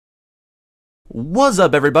What's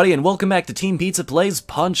up, everybody, and welcome back to Team Pizza Plays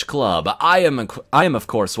Punch Club. I am, of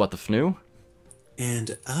course, Whatthefnu.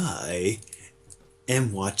 And I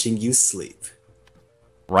am watching you sleep.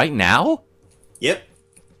 Right now? Yep.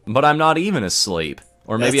 But I'm not even asleep.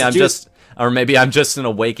 Or maybe maybe I'm just in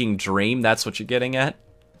a waking dream. That's what you're getting at?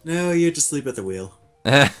 No, you're just asleep at the wheel.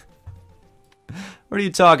 What are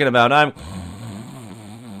you talking about?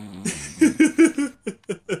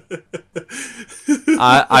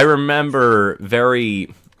 I remember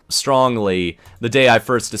very strongly the day I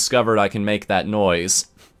first discovered I can make that noise.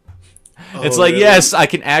 Oh, it's like, really? yes, I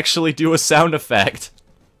can actually do a sound effect.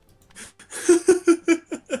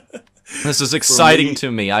 This is exciting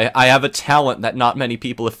to me. I have a talent that not many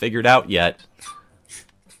people have figured out yet.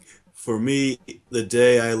 For me, the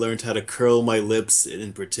day I learned how to curl my lips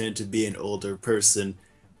and pretend to be an older person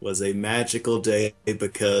was a magical day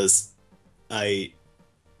because I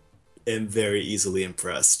am very easily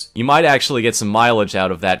impressed. You might actually get some mileage out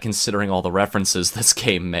of that considering all the references this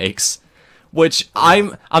game makes. Which,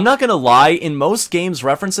 I'm not gonna lie, in most games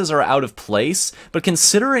references are out of place, but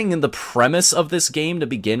considering the premise of this game to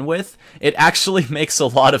begin with, it actually makes a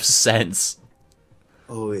lot of sense.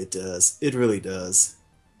 Oh, it does. It really does.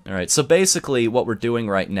 Alright, so basically what we're doing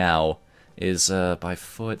right now is, by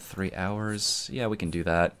foot, 3 hours. Yeah, we can do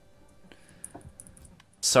that.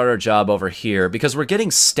 Start our job over here, because we're getting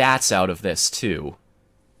stats out of this, too.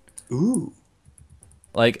 Ooh.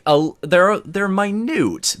 Like, they're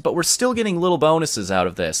minute, but we're still getting little bonuses out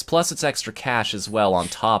of this. Plus, it's extra cash as well on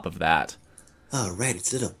top of that. Alright,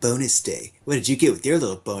 it's a little bonus day. What did you get with your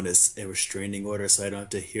little bonus? A restraining order so I don't have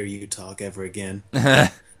to hear you talk ever again.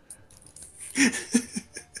 That's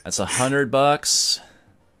 $100.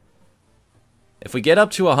 If we get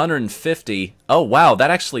up to 150... Oh, wow,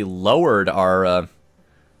 that actually lowered our,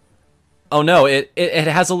 Oh, no, it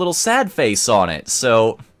has a little sad face on it,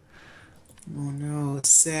 so... Oh no,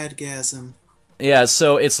 sadgasm. Yeah,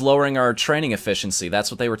 so it's lowering our training efficiency.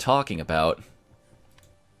 That's what they were talking about.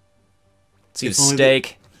 Let's eat a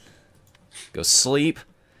steak, go sleep,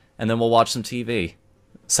 and then we'll watch some TV.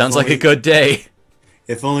 Sounds like a good day.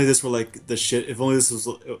 If only this were like the shit. If only this was.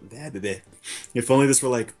 If only this were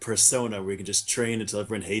like Persona, where you can just train until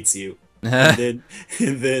everyone hates you, and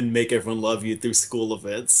then make everyone love you through school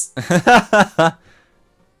events.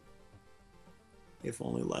 If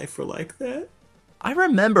only life were like that. I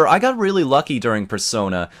remember, I got really lucky during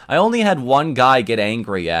Persona. I only had one guy get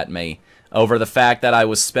angry at me over the fact that I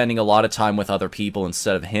was spending a lot of time with other people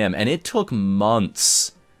instead of him, and it took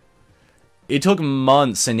months. It took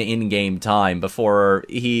months in in-game time before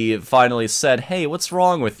he finally said, "Hey, what's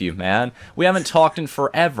wrong with you, man? We haven't talked in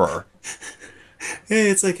forever."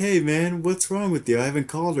 Hey, it's like, hey man, what's wrong with you? I haven't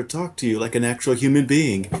called or talked to you like an actual human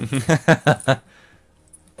being.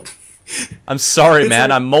 I'm sorry,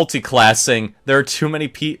 man. I'm multi-classing. There are too many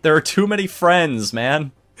friends,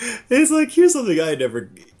 man. It's like, here's something I never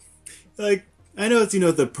like. I know it's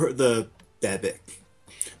the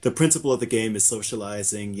principle of the game is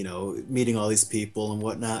socializing, meeting all these people and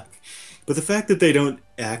whatnot. But the fact that they don't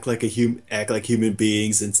act like human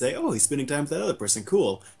beings and say, "Oh, he's spending time with that other person,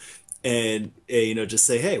 cool," and just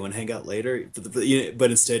say, "Hey, want to hang out later,"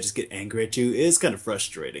 but instead just get angry at you is kind of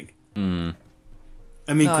frustrating.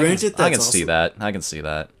 I mean, granted, I can see that. I can see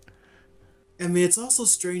that. I mean, it's also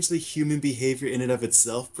strangely human behavior in and of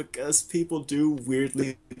itself because people do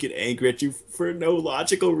weirdly get angry at you for no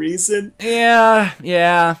logical reason.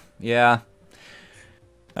 Yeah.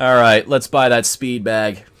 Alright, let's buy that speed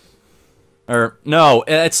bag. Or, no,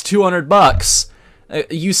 it's $200.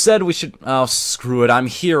 You said we should... Oh, screw it, I'm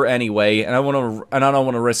here anyway, and I don't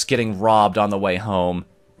want to risk getting robbed on the way home.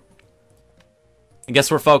 I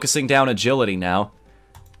guess we're focusing down agility now.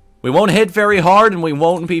 We won't hit very hard, and we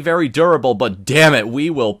won't be very durable, but damn it,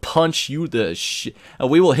 we will punch you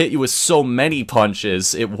we will hit you with so many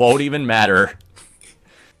punches, it won't even matter.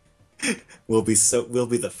 We'll be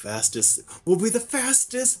the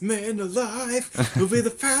fastest man alive. We'll be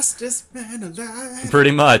the fastest man alive.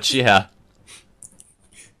 Pretty much, yeah.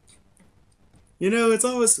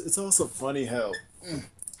 It's also funny how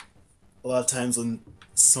a lot of times when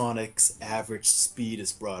Sonic's average speed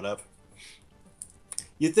is brought up,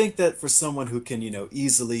 you'd think that for someone who can,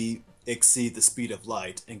 easily exceed the speed of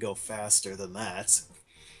light and go faster than that,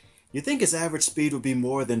 you'd think his average speed would be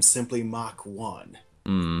more than simply Mach 1.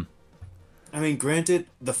 I mean, granted,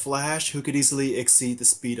 the Flash, who could easily exceed the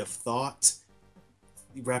speed of thought,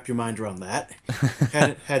 wrap your mind around that,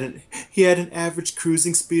 he had an average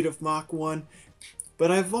cruising speed of Mach 1,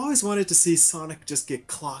 but I've always wanted to see Sonic just get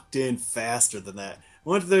clocked in faster than that. I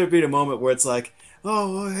wanted there to be a moment where it's like,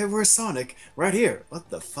 Oh, hey, where's Sonic? Right here. What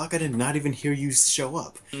the fuck? I did not even hear you show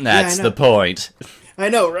up. Yeah, I That's the know. point. I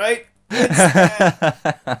know, right? It's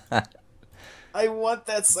that. I want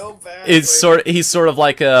that so badly. He's sort of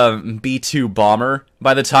like a B-2 bomber.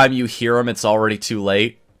 By the time you hear him, it's already too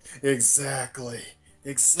late. Exactly.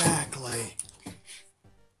 Exactly.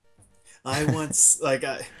 I once like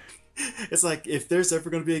I. It's like if there's ever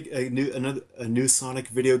going to be a new Sonic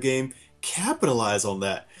video game, capitalize on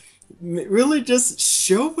that. Really, just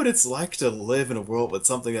show what it's like to live in a world with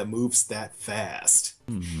something that moves that fast.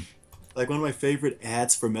 Like one of my favorite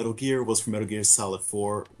ads for Metal Gear was for Metal Gear Solid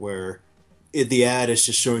 4, where the ad is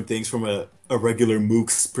just showing things from a regular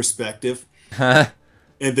mook's perspective.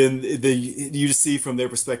 And then you just see from their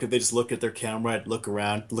perspective, they just look at their camera, look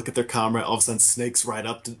around, look at their camera. All of a sudden, Snake's right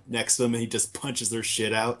up next to them, and he just punches their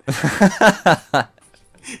shit out.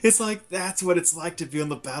 It's like that's what it's like to be on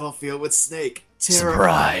the battlefield with Snake.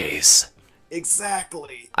 Terrifying. Surprise.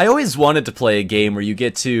 Exactly. I always wanted to play a game where you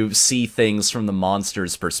get to see things from the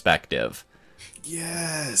monster's perspective.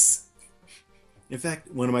 Yes. In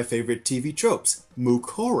fact, one of my favorite TV tropes,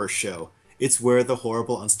 Mook Horror Show. It's where the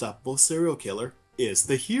horrible, unstoppable serial killer is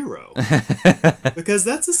the hero. Because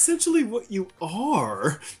that's essentially what you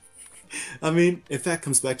are. I mean, in fact,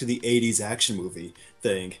 comes back to the 80s action movie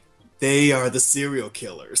thing. They are the serial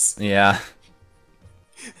killers. Yeah.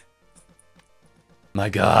 My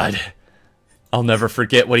God. I'll never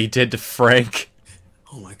forget what he did to Frank.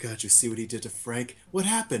 Oh my god, you see what he did to Frank? What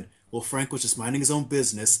happened? Well, Frank was just minding his own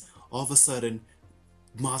business. All of a sudden,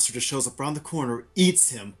 monster just shows up around the corner,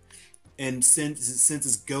 eats him, and sends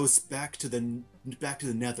his ghost back to the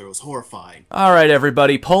nether. It was horrifying. Alright,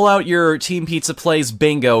 everybody, pull out your Team Pizza Plays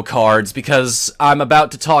bingo cards, because I'm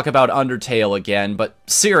about to talk about Undertale again, but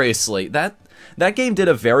seriously, that game did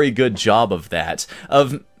a very good job of that.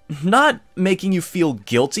 Of not making you feel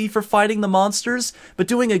guilty for fighting the monsters, but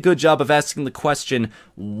doing a good job of asking the question,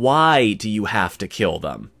 why do you have to kill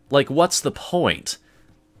them? Like, what's the point?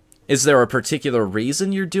 Is there a particular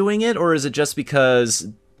reason you're doing it, or is it just because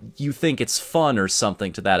you think it's fun or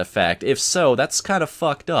something to that effect? If so, that's kind of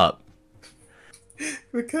fucked up.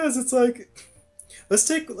 Because it's like, let's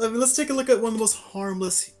take a look at one of the most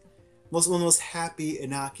harmless, one of the most happy,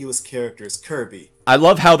 innocuous characters, Kirby. I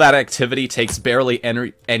love how that activity takes barely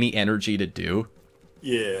any energy to do.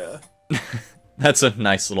 Yeah. That's a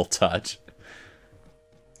nice little touch.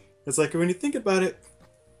 It's like, when you think about it,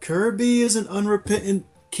 Kirby is an unrepentant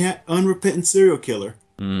serial killer.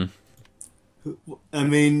 I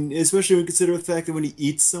mean, especially when you consider the fact that when he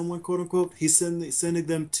eats someone, quote unquote, he's sending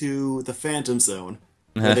them to the Phantom Zone,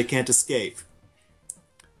 where they can't escape.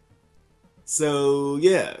 So,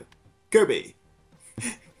 yeah, Kirby.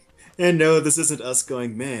 And no, this isn't us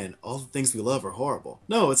going, man, all the things we love are horrible.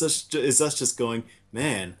 No, it's us just going,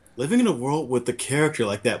 man, living in a world with a character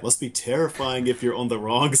like that must be terrifying if you're on the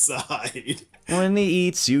wrong side. When he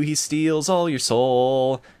eats you, he steals all your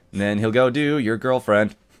soul, and then he'll go do your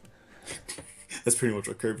girlfriend. That's pretty much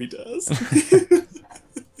what Kirby does.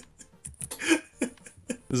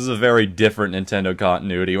 This is a very different Nintendo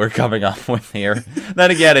continuity we're coming up with here. Then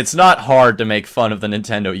again, it's not hard to make fun of the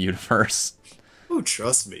Nintendo universe. Oh,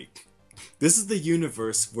 trust me. This is the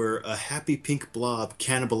universe where a happy pink blob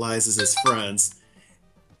cannibalizes his friends,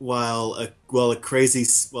 while a crazy.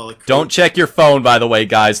 Don't check your phone, by the way,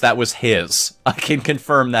 guys. That was his. I can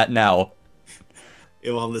confirm that now.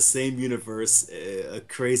 While in the same universe, a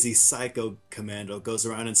crazy psycho commando goes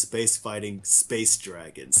around in space fighting space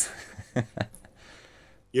dragons.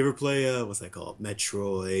 You ever play, what's that called?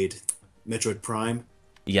 Metroid Prime?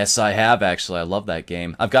 Yes, I have, actually. I love that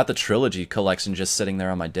game. I've got the trilogy collection just sitting there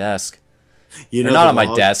on my desk. You know, not on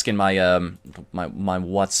my desk, in my, my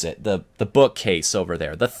what's it? The bookcase over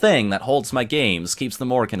there. The thing that holds my games, keeps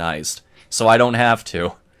them organized. So I don't have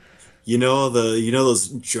to. You know those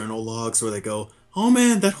journal logs where they go, oh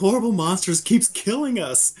man, that horrible monster keeps killing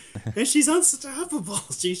us, and she's unstoppable.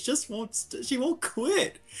 She won't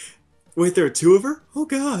quit. Wait, there are two of her? Oh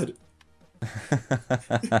god.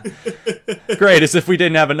 Great, as if we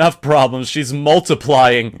didn't have enough problems. She's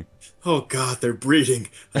multiplying. Oh god, they're breeding.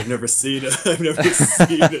 I've never seen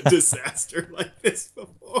a disaster like this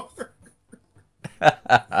before.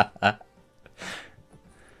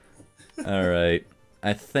 Alright.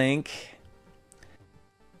 I think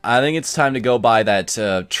it's time to go buy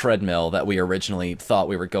that treadmill that we originally thought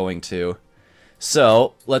we were going to.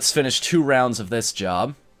 So, let's finish 2 rounds of this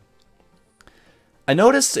job. I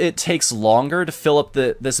noticed it takes longer to fill up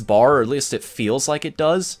this bar, or at least it feels like it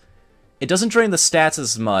does. It doesn't drain the stats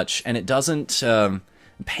as much, and it doesn't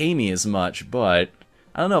pay me as much, but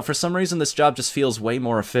I don't know, for some reason this job just feels way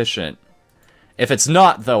more efficient. If it's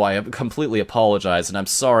not, though, I completely apologize, and I'm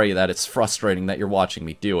sorry that it's frustrating that you're watching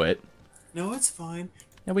me do it. No, it's fine.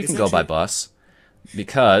 And we It's can go by actually- bus.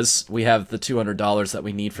 Because we have the $200 that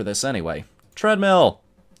we need for this anyway. Treadmill!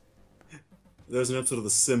 There's an episode of The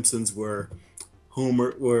Simpsons where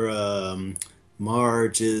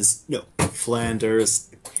Marge is, no, Flanders,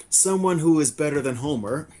 someone who is better than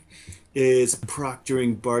Homer, is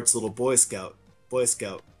proctoring Bart's little Boy Scout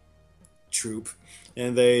troop,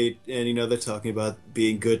 and they're talking about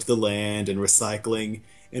being good to the land and recycling.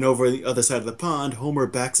 And over the other side of the pond, Homer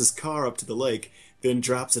backs his car up to the lake, then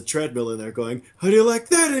drops a treadmill in there, going, "How do you like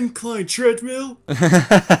that incline treadmill?" And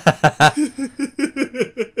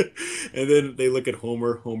then they look at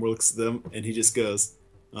Homer. Homer looks at them, and he just goes,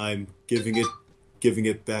 "I'm giving it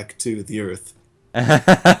back to the earth."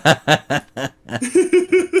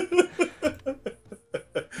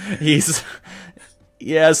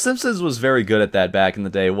 Yeah, Simpsons was very good at that back in the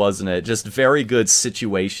day, wasn't it? Just very good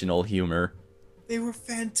situational humor. They were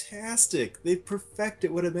fantastic. They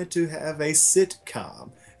perfected what it meant to have a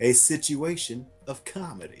sitcom, a situation of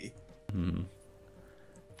comedy.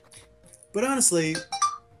 But honestly,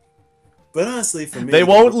 for me, They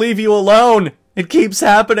won't leave you alone! It keeps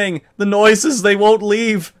happening! The noises, they won't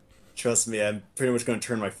leave! Trust me, I'm pretty much going to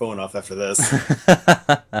turn my phone off after this.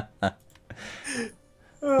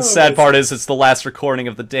 The sad part is it's the last recording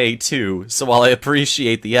of the day, too, so while I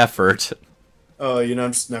appreciate the effort... Oh,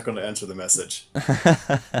 I'm just not going to answer the message.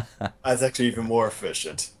 That's actually even more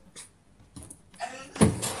efficient.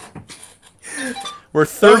 We're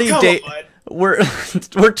 30 Oh, days... come on.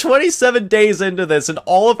 We're 27 days into this, and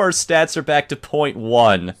all of our stats are back to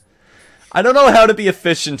 .1. I don't know how to be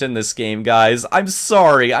efficient in this game, guys. I'm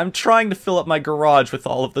sorry. I'm trying to fill up my garage with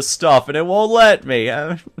all of the stuff, and it won't let me.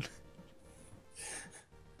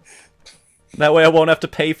 That way I won't have to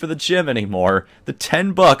pay for the gym anymore. The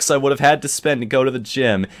 $10 I would have had to spend to go to the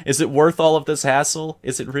gym. Is it worth all of this hassle?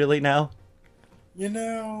 Is it really now?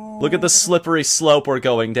 Look at the slippery slope we're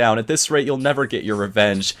going down. At this rate, you'll never get your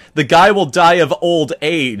revenge. The guy will die of old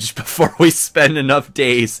age before we spend enough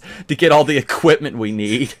days to get all the equipment we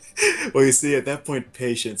need. Well, you see, at that point,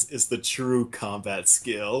 patience is the true combat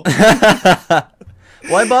skill.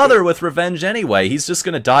 Why bother with revenge anyway? He's just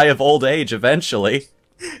gonna die of old age eventually.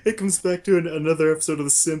 It comes back to another episode of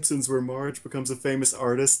The Simpsons where Marge becomes a famous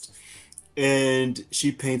artist, and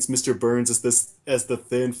she paints Mr. Burns as the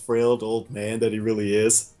thin, frail old man that he really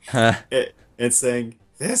is, and saying,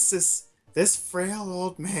 "This frail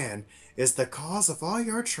old man is the cause of all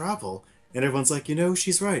your trouble." And everyone's like,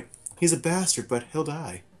 she's right. He's a bastard, but he'll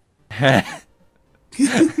die. I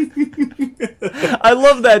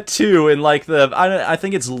love that too. In like I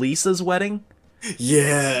think it's Lisa's wedding.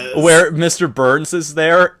 Yes. Where Mr. Burns is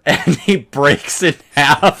there, and he breaks in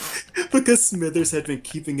half. Because Smithers had been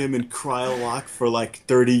keeping him in cryolock for like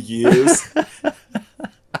 30 years.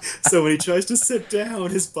 So when he tries to sit down,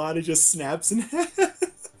 his body just snaps in half.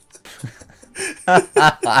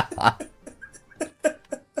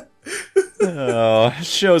 Oh,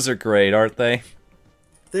 shows are great, aren't they?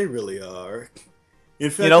 They really are. In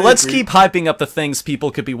fact, let's keep hyping up the things people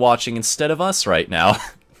could be watching instead of us right now.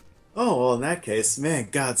 Oh, well, in that case, man,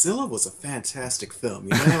 Godzilla was a fantastic film,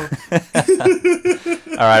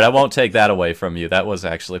 Alright, I won't take that away from you. That was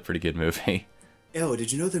actually a pretty good movie. Oh,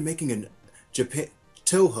 did you know they're making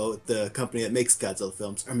Toho, the company that makes Godzilla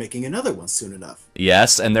films, are making another one soon enough.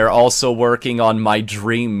 Yes, and they're also working on my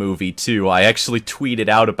dream movie, too. I actually tweeted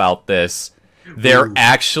out about this. They're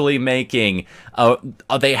actually making...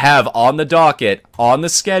 they have on the docket, on the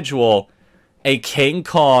schedule... a King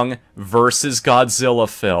Kong versus Godzilla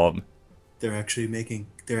film. They're actually making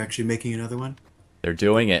another one? They're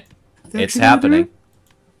doing it. It's happening.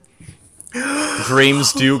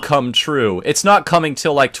 Dreams do come true. It's not coming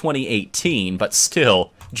till like 2018, but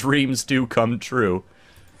still, dreams do come true.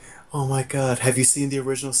 Oh my god, have you seen the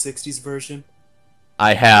original 60s version?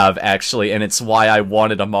 I have, actually, and it's why I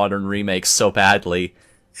wanted a modern remake so badly.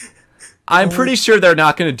 I'm pretty sure they're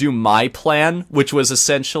not going to do my plan, which was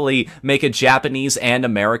essentially make a Japanese and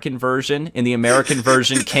American version. In the American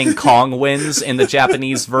version, King Kong wins. In the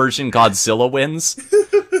Japanese version, Godzilla wins.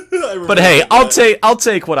 But hey, I'll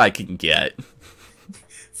take what I can get.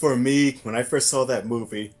 For me, when I first saw that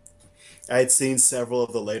movie, I had seen several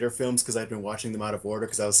of the later films because I'd been watching them out of order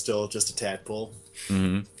because I was still just a tadpole.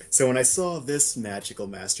 Mm-hmm. So when I saw this magical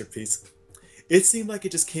masterpiece, it seemed like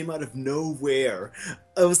it just came out of nowhere.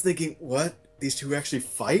 I was thinking, what? These two actually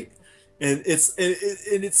fight? And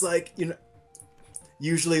it's like,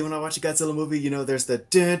 usually when I watch a Godzilla movie, there's the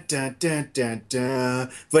dun dun dun dun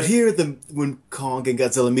dun. But here, when Kong and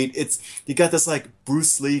Godzilla meet, you got this like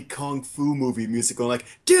Bruce Lee kung fu movie music going like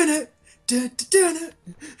dun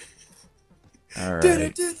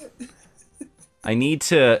Alright. I need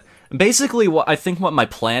to... Basically, I think what my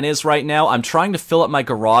plan is right now, I'm trying to fill up my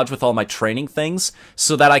garage with all my training things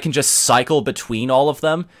so that I can just cycle between all of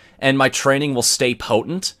them, and my training will stay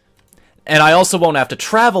potent. And I also won't have to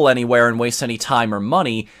travel anywhere and waste any time or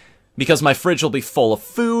money, because my fridge will be full of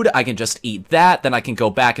food, I can just eat that, then I can go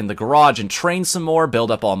back in the garage and train some more, build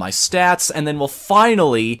up all my stats, and then we'll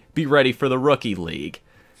finally be ready for the Rookie League.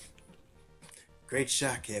 Great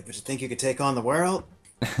shot, kid, but you think you could take on the world?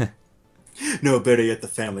 No, better yet, the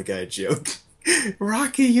Family Guy joke.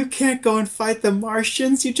 Rocky, you can't go and fight the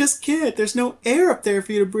Martians. You just can't. There's no air up there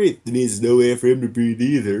for you to breathe. That means there's no air for him to breathe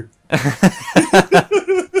either.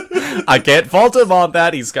 I can't fault him on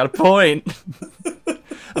that. He's got a point.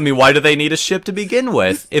 I mean, why do they need a ship to begin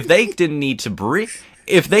with? If they didn't need to breathe,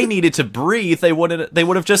 if they needed to breathe, they would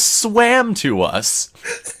have just swam to us.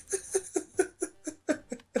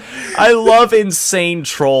 I love insane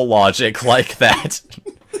troll logic like that.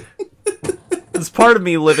 It's part of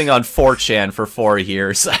me living on 4chan for 4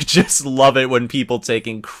 years. I just love it when people take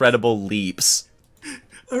incredible leaps.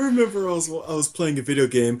 I remember I was playing a video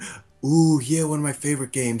game. Ooh, yeah, one of my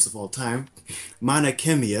favorite games of all time.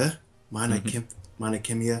 Manakemia. Manakemia,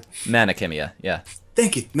 yeah.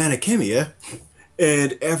 Thank you, Manakemia.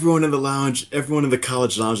 And everyone in the lounge, everyone in the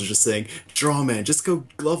college lounge was just saying, "Draw, man, just go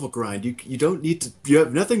level grind. You don't need to. You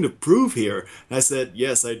have nothing to prove here." And I said,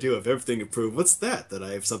 "Yes, I do have everything to prove. What's that? That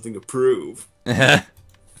I have something to prove." And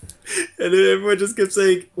then everyone just kept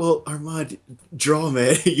saying, "Well, Armand, draw,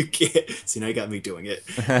 man. You can't." See, now you got me doing it.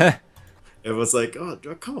 Everyone's like, "Oh,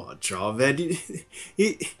 come on, draw, man."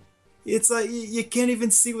 It's like you can't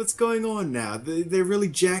even see what's going on now. They're really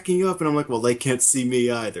jacking you up, and I'm like, "Well, they can't see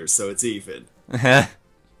me either, so it's even." Oh,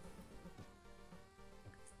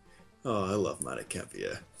 I love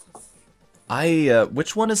Manakemia.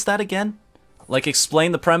 Which one is that again? Like,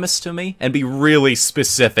 explain the premise to me, and be really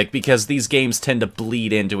specific, because these games tend to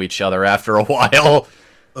bleed into each other after a while.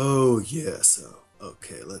 Oh, yes.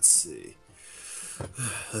 Okay, let's see.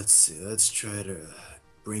 Let's try to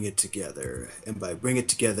bring it together. And by bring it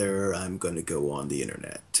together, I'm going to go on the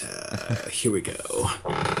internet. Here we go.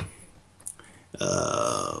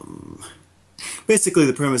 Basically,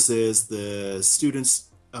 the premise is the students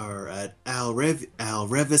are at Al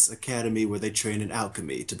Revis Academy, where they train in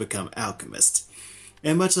alchemy to become alchemists.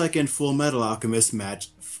 And much like in Full Metal Alchemist,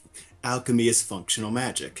 alchemy is functional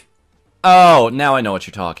magic. Oh, now I know what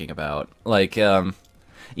you're talking about. Like,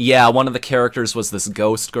 yeah, one of the characters was this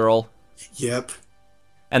ghost girl. Yep.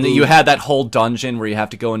 And then you had that whole dungeon where you have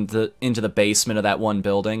to go into the basement of that one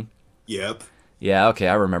building. Yep. Yeah, okay,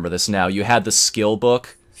 I remember this now. You had the skill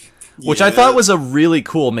book, which I thought was a really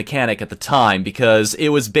cool mechanic at the time, because it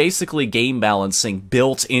was basically game balancing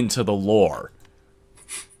built into the lore.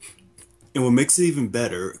 And what makes it even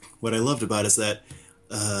better, what I loved about it is that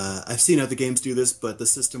I've seen other games do this, but the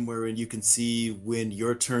system wherein you can see when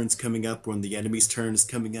your turn's coming up, when the enemy's turn is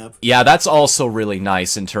coming up. Yeah, that's also really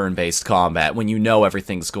nice in turn-based combat, when you know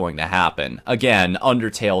everything's going to happen. Again,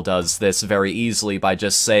 Undertale does this very easily by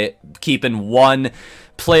just keeping one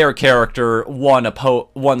player character,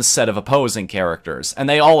 one set of opposing characters, and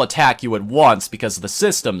they all attack you at once because of the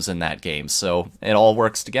systems in that game, so it all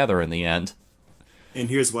works together in the end. And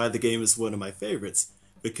here's why the game is one of my favorites.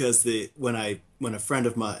 Because when a friend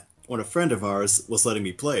of ours was letting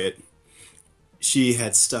me play it, she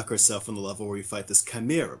had stuck herself on the level where you fight this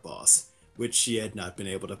Chimera boss, which she had not been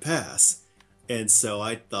able to pass. And so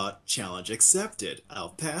I thought, challenge accepted. I'll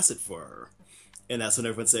pass it for her. And that's when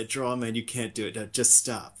everyone said, "Draw, man, you can't do it. Just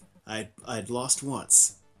stop." I'd lost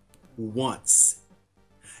once.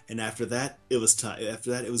 And after that, it was time.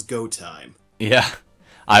 After that, it was go time. Yeah,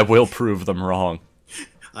 I will prove them wrong.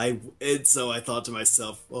 And so I thought to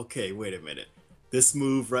myself, okay, wait a minute. This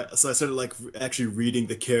move, right? So I started actually reading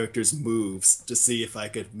the characters' moves to see if I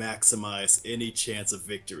could maximize any chance of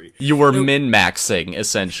victory. You were min-maxing,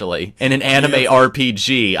 essentially. In an anime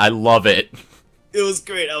RPG, I love it. It was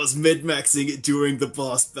great. I was mid-maxing it during the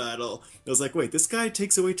boss battle. I was like, wait, this guy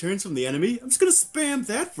takes away turns from the enemy? I'm just gonna spam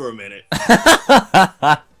that for a minute.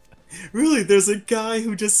 Really, there's a guy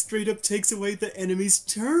who just straight up takes away the enemy's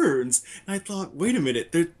turns. And I thought, wait a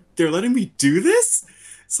minute, they're letting me do this?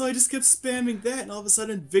 So I just kept spamming that, and all of a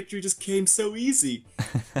sudden, victory just came so easy.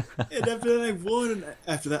 And after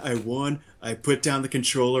that, I won. I put down the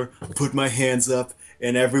controller, put my hands up,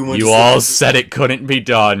 and everyone You all said it couldn't be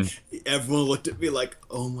done. Everyone looked at me like,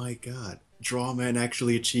 oh my god, Drawman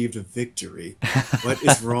actually achieved a victory. What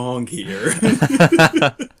is wrong here?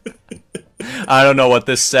 I don't know what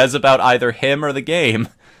this says about either him or the game.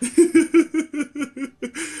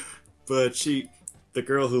 But she the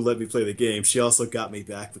girl who let me play the game, she also got me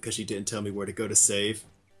back because she didn't tell me where to go to save.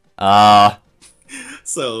 Uh,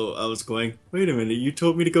 So I was going, wait a minute, you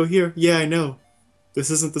told me to go here. Yeah, I know. This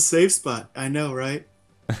isn't the save spot. I know, right?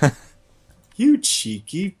 You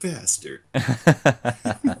cheeky bastard.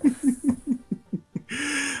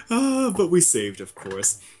 But we saved, of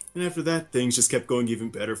course. And after that, things just kept going even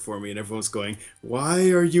better for me, and everyone's going, why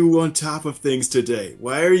are you on top of things today?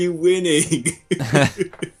 Why are you winning?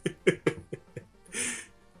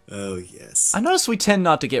 Oh, yes. I notice we tend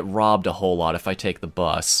not to get robbed a whole lot if I take the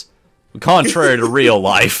bus. Contrary to real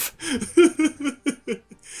life.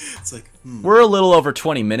 It's like, We're a little over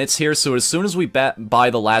 20 minutes here, so as soon as we buy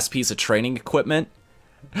the last piece of training equipment,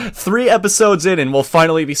 3 episodes in and we'll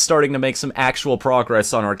finally be starting to make some actual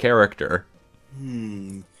progress on our character.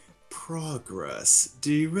 Progress.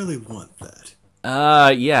 Do you really want that?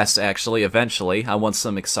 Yes, actually, eventually. I want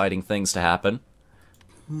some exciting things to happen.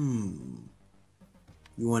 You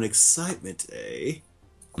want excitement, eh?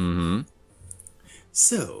 Mm-hmm.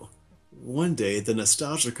 So, one day the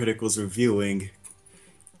Nostalgia Critic was reviewing...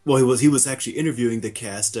 Well, he was actually interviewing the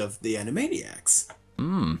cast of the Animaniacs.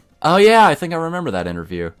 Oh yeah, I think I remember that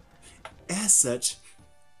interview. As such,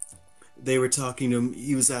 they were talking to him.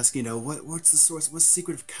 He was asking, what's the source? What's the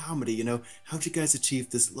secret of comedy? How'd you guys achieve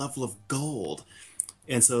this level of gold?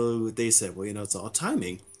 And so they said, well, it's all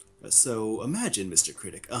timing. So imagine, Mr.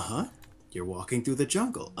 Critic. You're walking through the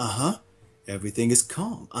jungle. Everything is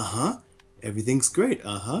calm. Everything's great.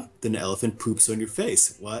 Then an elephant poops on your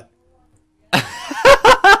face. What?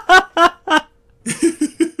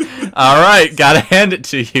 Alright, gotta hand it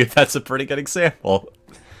to you. That's a pretty good example.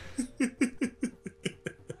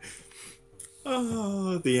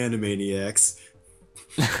 Oh, the Animaniacs.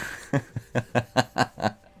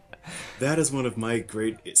 That is one of my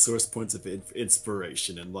great source points of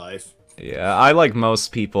inspiration in life. Yeah, I like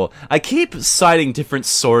most people. I keep citing different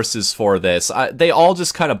sources for this. They all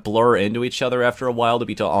just kind of blur into each other after a while, to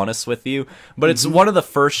be honest with you. But it's one of the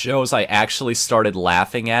first shows I actually started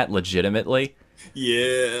laughing at legitimately.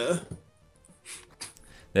 Yeah.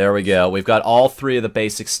 There we go. We've got all 3 of the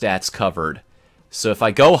basic stats covered. So if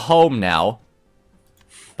I go home now,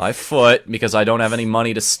 by foot, because I don't have any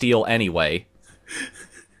money to steal anyway...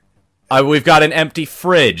 we've got an empty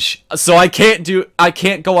fridge, so I can't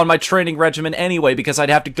go on my training regimen anyway because I'd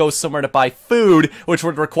have to go somewhere to buy food, which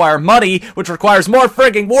would require money, which requires more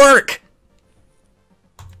frigging work!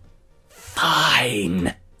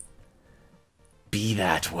 Fine. Be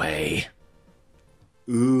that way.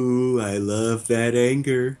 Ooh, I love that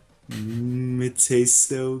anger. It tastes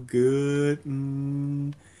so good.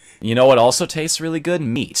 You know what also tastes really good?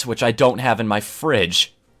 Meat, which I don't have in my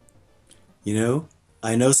fridge.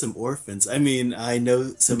 I know some orphans. I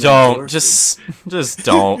know some Don't. orphans. Just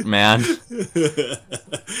don't, man.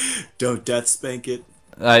 Don't death spank it.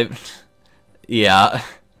 Yeah.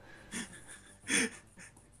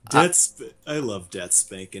 I love death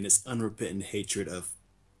spank and its unrepentant hatred of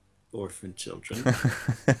orphan children.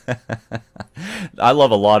 I love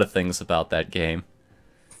a lot of things about that game.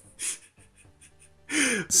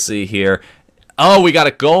 Let's see here. Oh, we got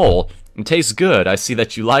a goal. It tastes good. I see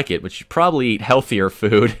that you like it, but you probably eat healthier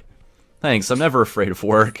food. Thanks, I'm never afraid of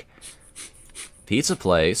work. Pizza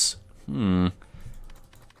place. More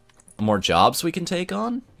jobs we can take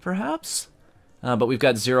on, perhaps? But we've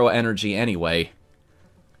got 0 energy anyway.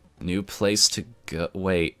 New place to go.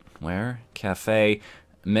 Wait, where? Cafe,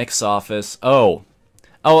 mix office. Oh,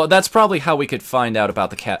 that's probably how we could find out about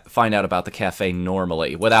the cafe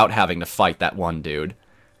normally, without having to fight that one dude.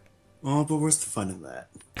 Oh, but where's the fun in that?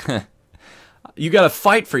 You gotta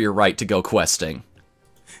fight for your right to go questing.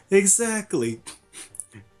 Exactly.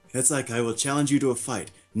 It's like, I will challenge you to a fight.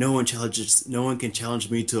 No one can challenge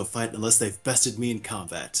me to a fight unless they've bested me in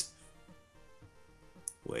combat.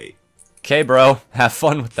 Wait. Okay, bro. Have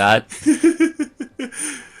fun with that.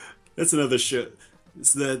 That's another show.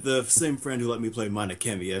 It's the same friend who let me play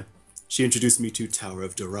Monokemia. She introduced me to Tower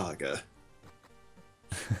of Duraga.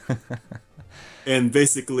 And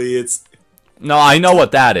basically it's... No, I know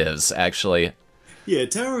what that is, actually. Yeah,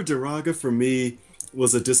 Tower of Duraga for me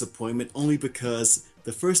was a disappointment only because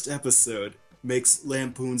the first episode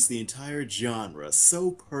lampoons the entire genre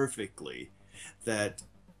so perfectly that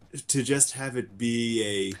to just have it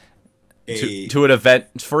be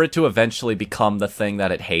for it to eventually become the thing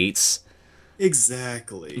that it hates.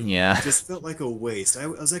 Exactly. Yeah. It just felt like a waste. I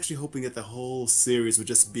was actually hoping that the whole series would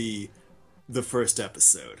just be the first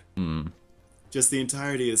episode. Just the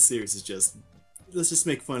entirety of the series is just... Let's just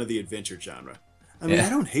make fun of the adventure genre. I mean, I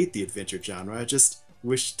don't hate the adventure genre. I just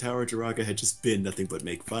wish Tower of Duraga had just been nothing but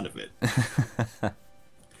make fun of it.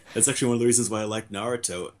 That's actually one of the reasons why I like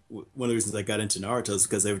Naruto. One of the reasons I got into Naruto is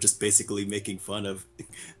because they were just basically making fun of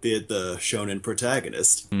the shonen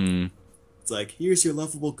protagonist. Hmm. It's like, here's your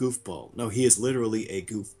lovable goofball. No, he is literally a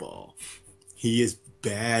goofball. He is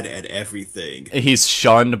bad at everything. He's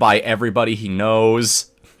shunned by everybody he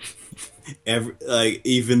knows.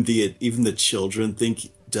 Even the children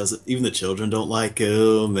think doesn't even the children don't like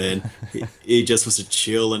him, and he just wants to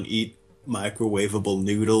chill and eat microwavable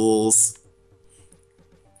noodles.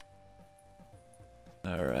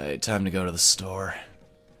 Alright, time to go to the store.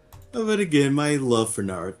 But again, my love for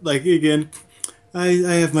Naruto, like again, I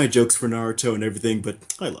have my jokes for Naruto and everything, but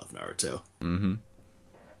I love Naruto. Mm-hmm.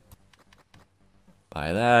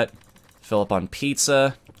 Buy that. Fill up on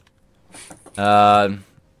pizza. Hell,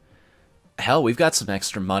 we've got some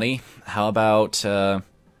extra money. How about,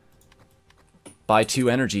 buy 2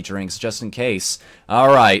 energy drinks just in case.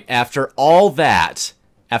 Alright, after all that,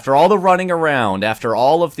 after all the running around, after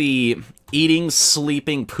all of the eating,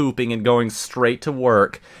 sleeping, pooping, and going straight to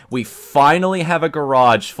work, we finally have a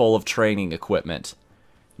garage full of training equipment.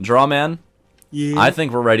 Drawman, Yeah, I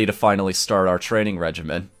think we're ready to finally start our training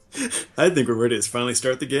regimen. I think we're ready to finally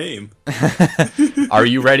start the game. Are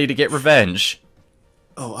you ready to get revenge?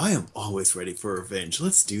 Oh, I am always ready for revenge.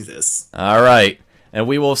 Let's do this. Alright, and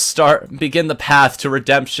we will begin the path to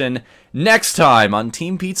redemption next time on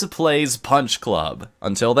Team Pizza Plays Punch Club.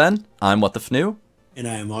 Until then, I'm Whatthefnu, And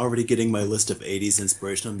I am already getting my list of 80s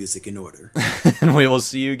inspirational music in order. and we will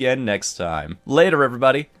see you again next time. Later,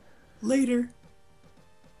 everybody. Later.